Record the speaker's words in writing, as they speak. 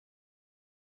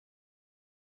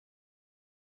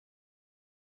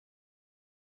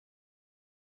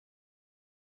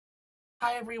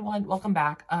Hi everyone, welcome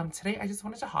back. Today I just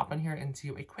wanted to hop on here and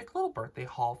do a quick little birthday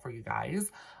haul for you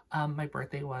guys. My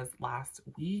birthday was last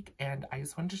week and I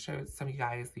just wanted to show some of you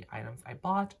guys the items I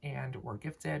bought and were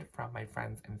gifted from my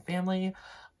friends and family.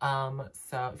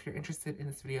 So if you're interested in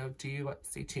this video, do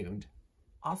stay tuned.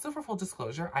 Also, for full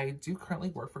disclosure, I do currently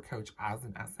work for Coach as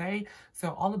an SA,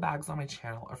 so all the bags on my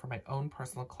channel are for my own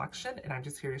personal collection, and I'm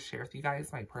just here to share with you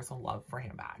guys my personal love for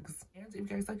handbags. And if you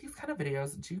guys like these kind of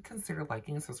videos, do consider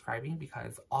liking and subscribing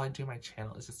because all I do on my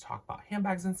channel is just talk about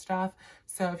handbags and stuff.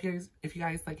 So if you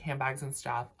guys like handbags and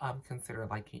stuff, consider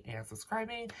liking and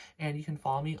subscribing, and you can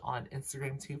follow me on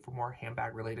Instagram too for more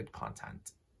handbag related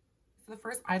content. So the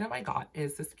first item I got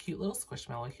is this cute little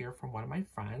squishmallow here from one of my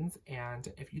friends. And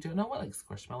if you don't know what like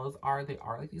squishmallows are, they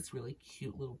are like these really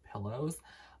cute little pillows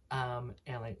and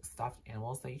like stuffed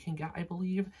animals that you can get, I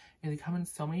believe. And they come in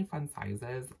so many fun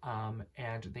sizes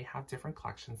and they have different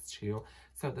collections too.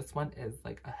 So this one is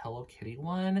like a Hello Kitty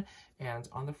one, and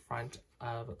on the front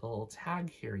of the little tag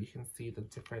here, you can see the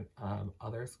different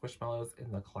other squishmallows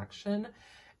in the collection.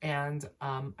 And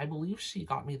I believe she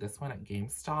got me this one at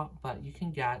GameStop, but you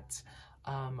can get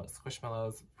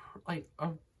Squishmallows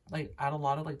like at a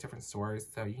lot of like different stores.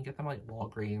 So you can get them like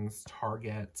Walgreens,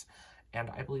 Target, and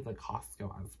I believe like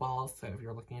Costco as well. So if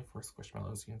you're looking for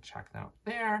Squishmallows, you can check them out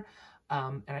there.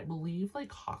 And I believe like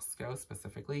Costco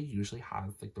specifically usually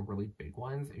has like the really big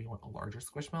ones if you want a larger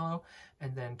Squishmallow.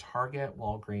 And then Target,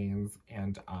 Walgreens,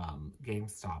 and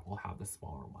GameStop will have the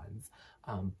smaller ones.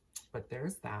 But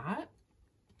there's that.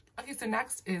 Okay, so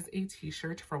next is a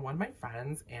t-shirt from one of my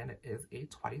friends, and it is a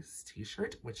Twice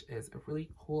t-shirt, which is a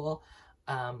really cool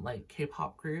like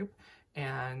K-pop group,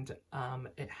 and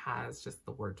it has just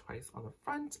the word Twice on the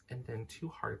front and then two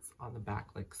hearts on the back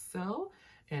like so,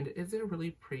 and it is a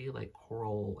really pretty like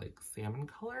coral like salmon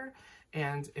color.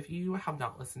 And if you have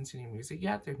not listened to new music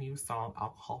yet, their new song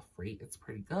Alcohol Free, it's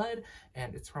pretty good,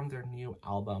 and it's from their new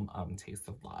album Taste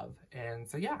of Love. And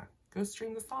so yeah, go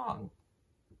stream the song.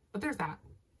 But there's that.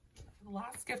 The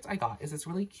last gift I got is this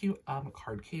really cute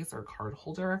card case or card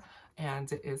holder,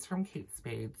 and it is from Kate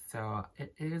Spade. So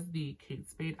it is the Kate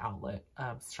Spade Outlet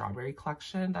strawberry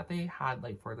collection that they had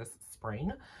like for this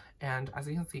spring. And as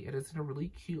you can see, it is in a really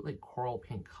cute like coral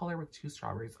pink color with two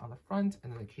strawberries on the front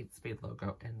and then the Kate Spade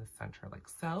logo in the center like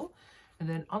so. And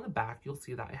then on the back, you'll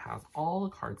see that it has all the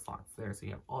card slots there. So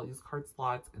you have all these card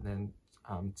slots and then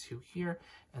two here,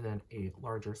 and then a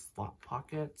larger slot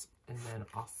pocket, and then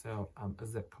also a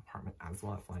zip compartment as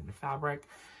well as lined with fabric.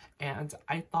 And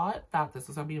I thought that this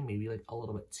was gonna be maybe like a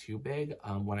little bit too big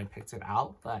when I picked it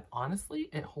out, but honestly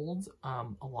it holds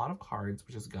a lot of cards,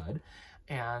 which is good.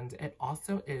 And it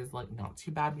also is like not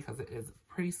too bad because it is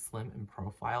pretty slim in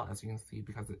profile, as you can see,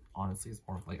 because it honestly is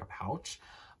more of like a pouch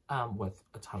with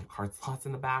a ton of card slots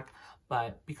in the back.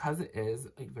 But because it is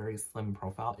like very slim in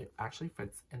profile, it actually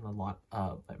fits in a lot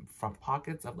of front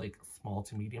pockets of like small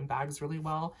to medium bags really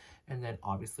well. And then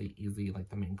obviously easy like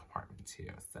the main compartment too.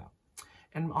 So,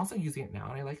 and I'm also using it now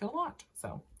and I like it a lot.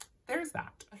 So there's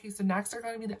that. Okay, so next are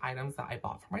going to be the items that I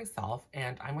bought for myself,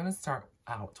 and I'm going to start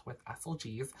out with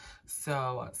SLGs.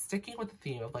 So sticking with the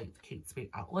theme of like the Kate Spade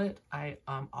Outlet, I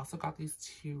also got these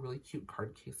two really cute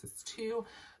card cases too.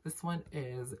 This one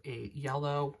is a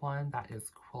yellow one that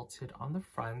is quilted on the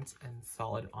front and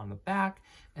solid on the back,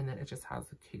 and then it just has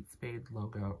the Kate Spade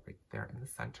logo right there in the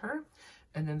center.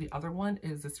 And then the other one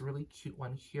is this really cute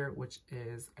one here, which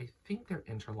is, I think they're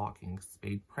interlocking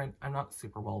Spade print. I'm not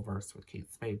super well versed with Kate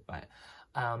Spade, but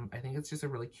I think it's just a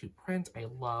really cute print. I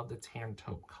love the tan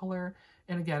taupe color.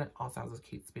 And again, it also has a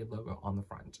Kate Spade logo on the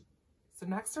front. So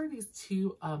next are these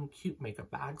two cute makeup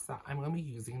bags that I'm going to be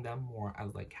using them more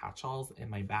as like catch-alls in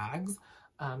my bags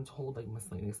to hold like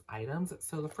miscellaneous items.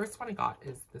 So the first one I got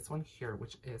is this one here,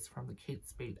 which is from the Kate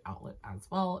Spade Outlet as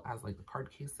well as like the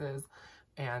card cases.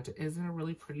 And it is in a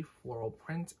really pretty floral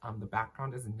print. The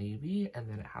background is navy, and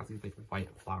then it has these like white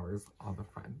flowers on the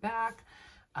front and back.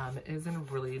 It is in a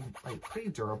really like pretty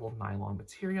durable nylon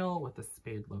material with the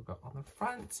Spade logo on the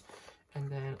front. And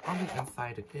then on the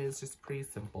inside, it is just pretty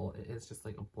simple. It is just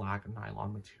like a black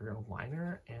nylon material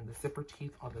liner, and the zipper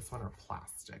teeth on this one are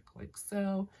plastic like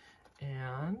so.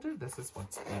 And this is what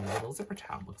the little zipper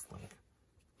tab looks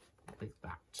like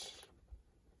that.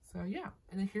 So yeah,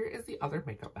 and then here is the other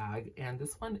makeup bag, and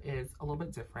this one is a little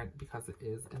bit different because it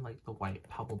is in like the white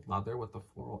pebbled leather with the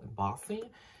floral embossing.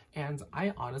 And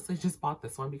I honestly just bought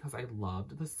this one because I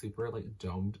loved the super like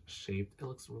domed shape. It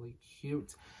looks really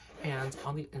cute. And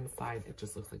on the inside, it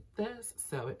just looks like this.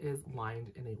 So it is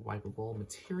lined in a wipeable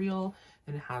material,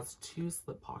 and it has two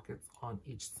slip pockets on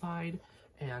each side.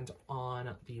 And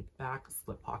on the back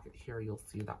slip pocket here, you'll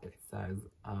see that it says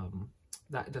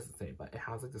that it doesn't say, but it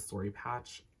has like the story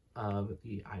patch of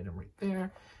the item right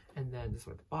there. And then this is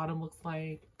what the bottom looks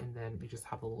like. And then we just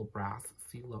have a little brass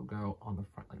C logo on the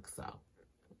front like so.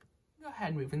 Go ahead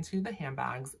and move into the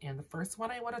handbags, and the first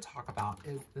one I want to talk about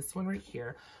is this one right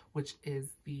here, which is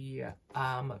the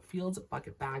Field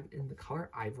Bucket bag in the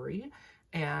color Ivory.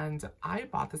 And I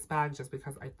bought this bag just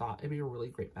because I thought it'd be a really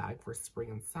great bag for spring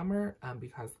and summer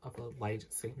because of the light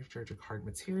signature jacquard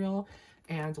material.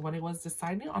 And when I was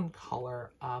deciding on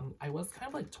color, I was kind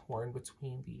of like torn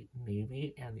between the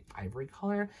navy and the ivory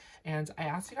color. And I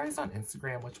asked you guys on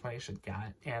Instagram which one I should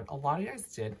get, and a lot of you guys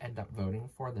did end up voting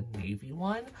for the navy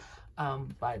one.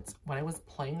 But when I was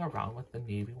playing around with the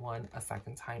navy one a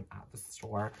second time at the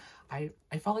store, I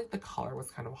felt like the color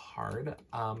was kind of hard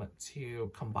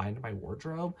to combine in my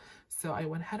wardrobe. So I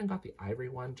went ahead and got the ivory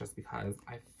one just because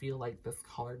I feel like this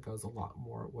color goes a lot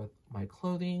more with my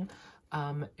clothing.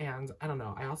 And I don't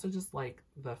know, I also just like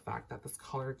the fact that this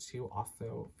color too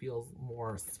also feels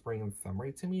more spring and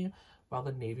summery to me, while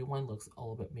the navy one looks a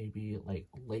little bit maybe like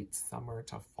late summer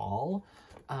to fall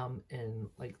in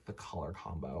like the color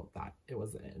combo that it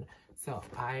was in. So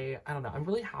I don't know, I'm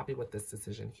really happy with this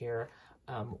decision here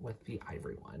with the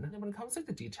ivory one. And when it comes to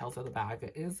the details of the bag,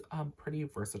 it is pretty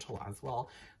versatile as well.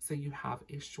 So you have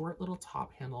a short little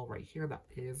top handle right here that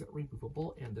is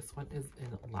removable, and this one is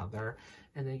in leather.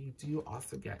 And then you do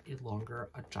also get a longer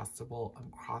adjustable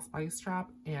crossbody strap,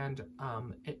 and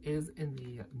it is in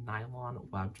the nylon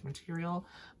webbed material,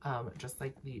 just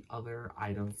like the other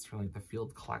items from like the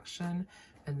Field collection.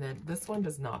 And then this one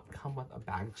does not come with a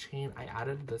bag chain. I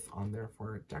added this on there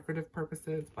for decorative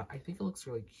purposes, but I think it looks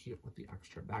really cute with the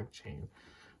extra bag chain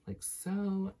like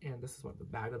so. And this is what the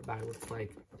back of the bag looks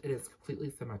like. It is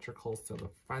completely symmetrical, so the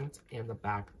front and the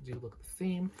back do look the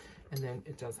same. And then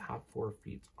it does have 4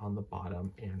 feet on the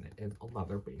bottom, and it is a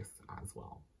leather base as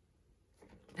well.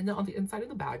 And then on the inside of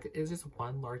the bag is just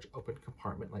one large open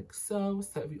compartment like so.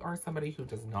 So if you are somebody who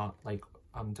does not like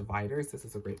dividers, this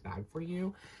is a great bag for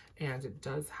you. And it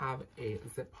does have a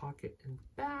zip pocket in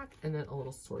the back, and then a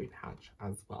little story patch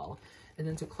as well. And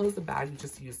then to close the bag, you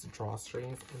just use the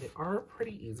drawstrings, and they are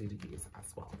pretty easy to use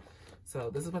as well. So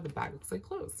this is what the bag looks like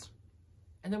closed.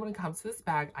 And then when it comes to this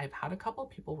bag, I've had a couple of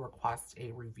people request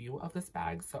a review of this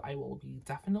bag, so I will be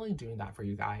definitely doing that for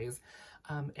you guys.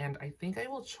 And I think I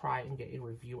will try and get a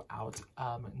review out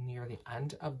near the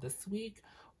end of this week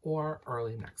or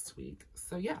early next week.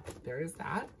 So yeah, there is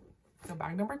that. So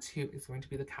bag number 2 is going to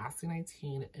be the Cassie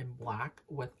 19 in black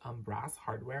with brass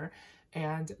hardware.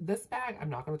 And this bag I'm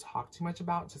not going to talk too much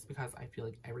about just because I feel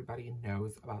like everybody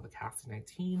knows about the Cassie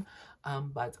 19.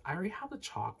 But I already have the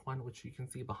chalk one, which you can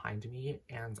see behind me,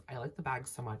 and I like the bag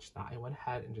so much that I went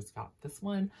ahead and just got this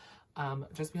one.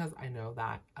 Just because I know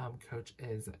that Coach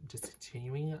is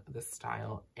discontinuing this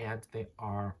style, and they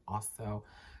are also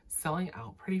selling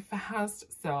out pretty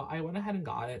fast. So I went ahead and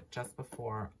got it just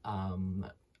before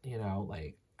you know,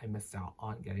 like I missed out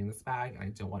on getting this bag and I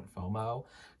don't want FOMO.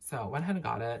 So I went ahead and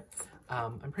got it.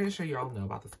 I'm pretty sure you all know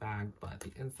about this bag, but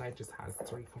the inside just has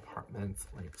 3 compartments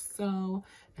like so.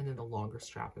 And then the longer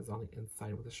strap is on the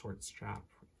inside with a short strap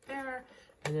there.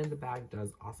 And then the bag does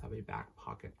also have a back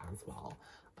pocket as well.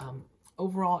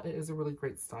 Overall, it is a really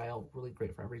great style, really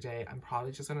great for every day. I'm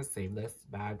probably just going to save this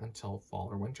bag until fall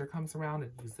or winter comes around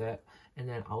and use it. And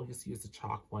then I'll just use the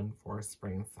chalk one for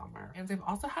spring and summer. And I've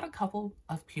also had a couple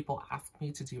of people ask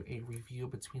me to do a review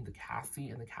between the Cassie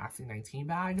and the Cassie 19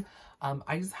 bag.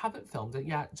 I just haven't filmed it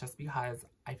yet just because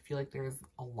I feel like there's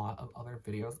a lot of other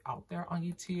videos out there on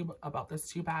YouTube about those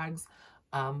 2 bags.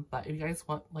 But if you guys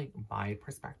want like my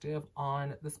perspective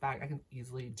on this bag, I can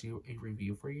easily do a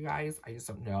review for you guys. I just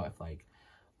don't know if like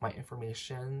my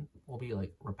information will be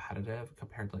like repetitive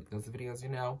compared to like those videos, you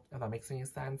know, if that makes any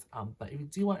sense. But if you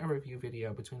do want a review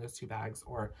video between those 2 bags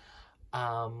or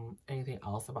anything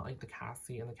else about like the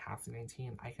Cassie and the Cassie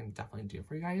 19, I can definitely do it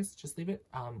for you guys. Just leave it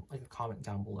like a comment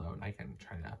down below and I can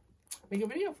try to make a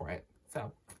video for it.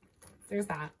 So there's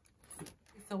that.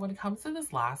 So when it comes to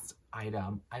this last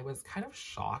item, I was kind of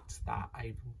shocked that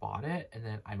I bought it, and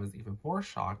then I was even more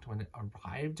shocked when it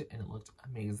arrived and it looked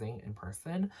amazing in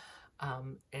person.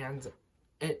 And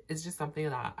it is just something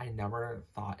that I never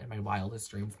thought in my wildest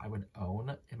dreams I would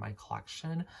own in my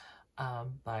collection.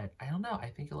 But I don't know, I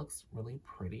think it looks really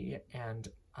pretty, and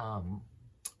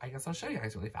I guess I'll show you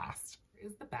guys really fast.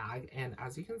 Is the bag, and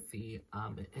as you can see,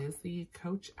 it is the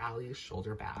Coach Alley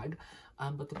shoulder bag.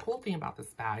 But the cool thing about this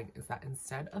bag is that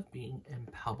instead of being in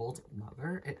pebbled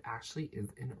leather, it actually is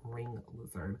in ring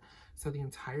lizard. So the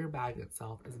entire bag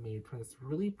itself is made from this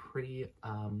really pretty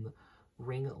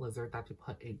ring lizard that they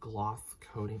put a gloss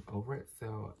coating over it.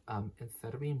 So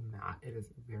instead of being matte, it is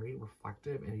very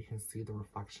reflective, and you can see the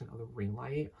reflection of the ring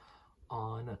light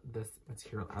on this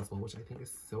material as well, which I think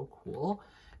is so cool.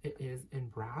 It is in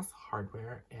brass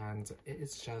hardware, and it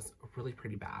is just a really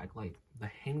pretty bag. Like, the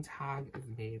hang tag is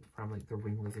made from like the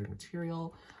ring lizard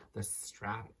material. The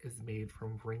strap is made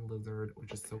from ring lizard,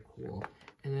 which is so cool.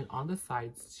 And then on the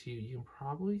sides too, you can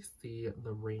probably see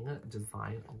the ring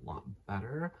design a lot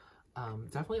better.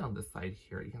 Definitely on this side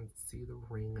here, you can see the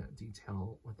ring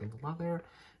detail within the leather,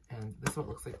 and this is what it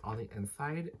looks like on the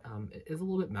inside. It is a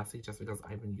little bit messy just because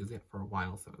I've been using it for a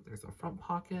while. So there's a front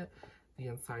pocket, the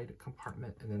inside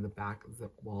compartment, and then the back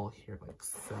zip wall here like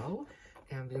so.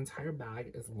 And the entire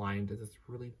bag is lined with this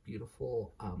really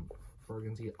beautiful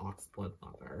burgundy oxblood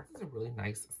leather. This is a really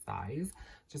nice size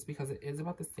just because it is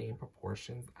about the same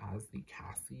proportions as the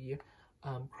Cassie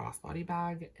crossbody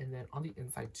bag. And then on the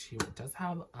inside too, it does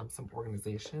have some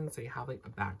organization. So you have like a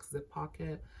back zip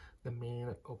pocket, the main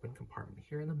open compartment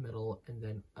here in the middle, and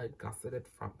then a gusseted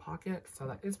front pocket. So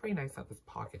that is pretty nice that this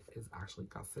pocket is actually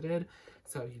gusseted.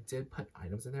 So if you did put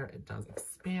items in there, it does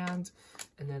expand.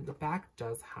 And then the back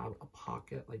does have a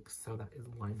pocket like so that is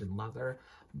lined in leather,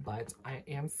 but I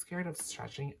am scared of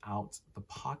stretching out the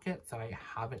pocket, so I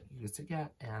haven't used it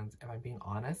yet. And if I'm being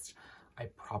honest, I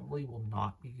probably will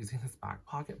not be using this back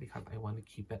pocket because I want to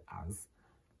keep it as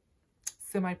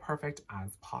semi-perfect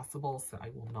as possible, so I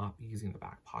will not be using the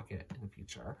back pocket in the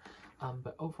future.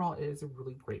 But overall, it is a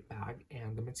really great bag,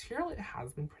 and the material, it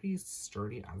has been pretty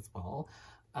sturdy as well.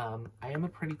 I am a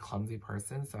pretty clumsy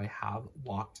person, so I have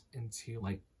walked into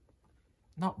like,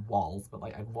 not walls, but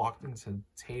like I've walked into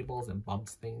tables and bumped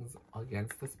things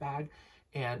against this bag,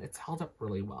 and it's held up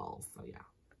really well, so yeah.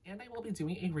 And I will be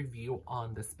doing a review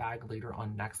on this bag later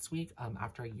on next week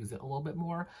after I use it a little bit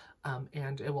more.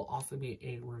 And it will also be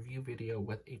a review video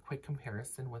with a quick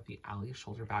comparison with the Ally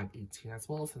Shoulder Bag 18 as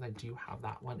well, since I do have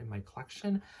that one in my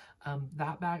collection.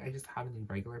 That bag I just have in the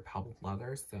regular pebbled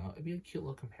leather, so it'd be a cute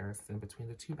little comparison between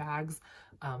the two bags.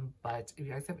 But if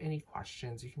you guys have any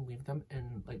questions, you can leave them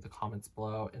in like the comments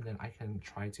below, and then I can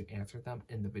try to answer them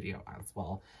in the video as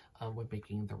well when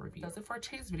making the review. That's it for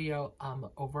today's video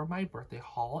over my birthday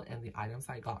haul and the items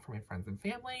I got for my friends and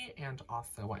family, and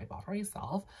also what I bought for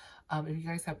myself. If you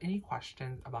guys have any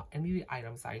questions about any of the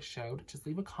items I showed, just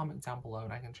leave a comment down below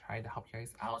and I can try to help you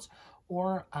guys out.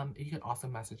 Or you can also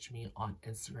message me on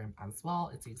Instagram as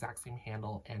well. It's the exact same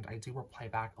handle, and I do reply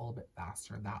back a little bit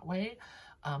faster that way.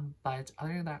 But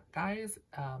other than that, guys,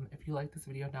 if you like this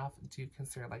video enough, do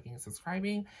consider liking and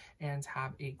subscribing, and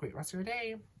have a great rest of your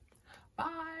day.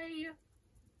 Bye!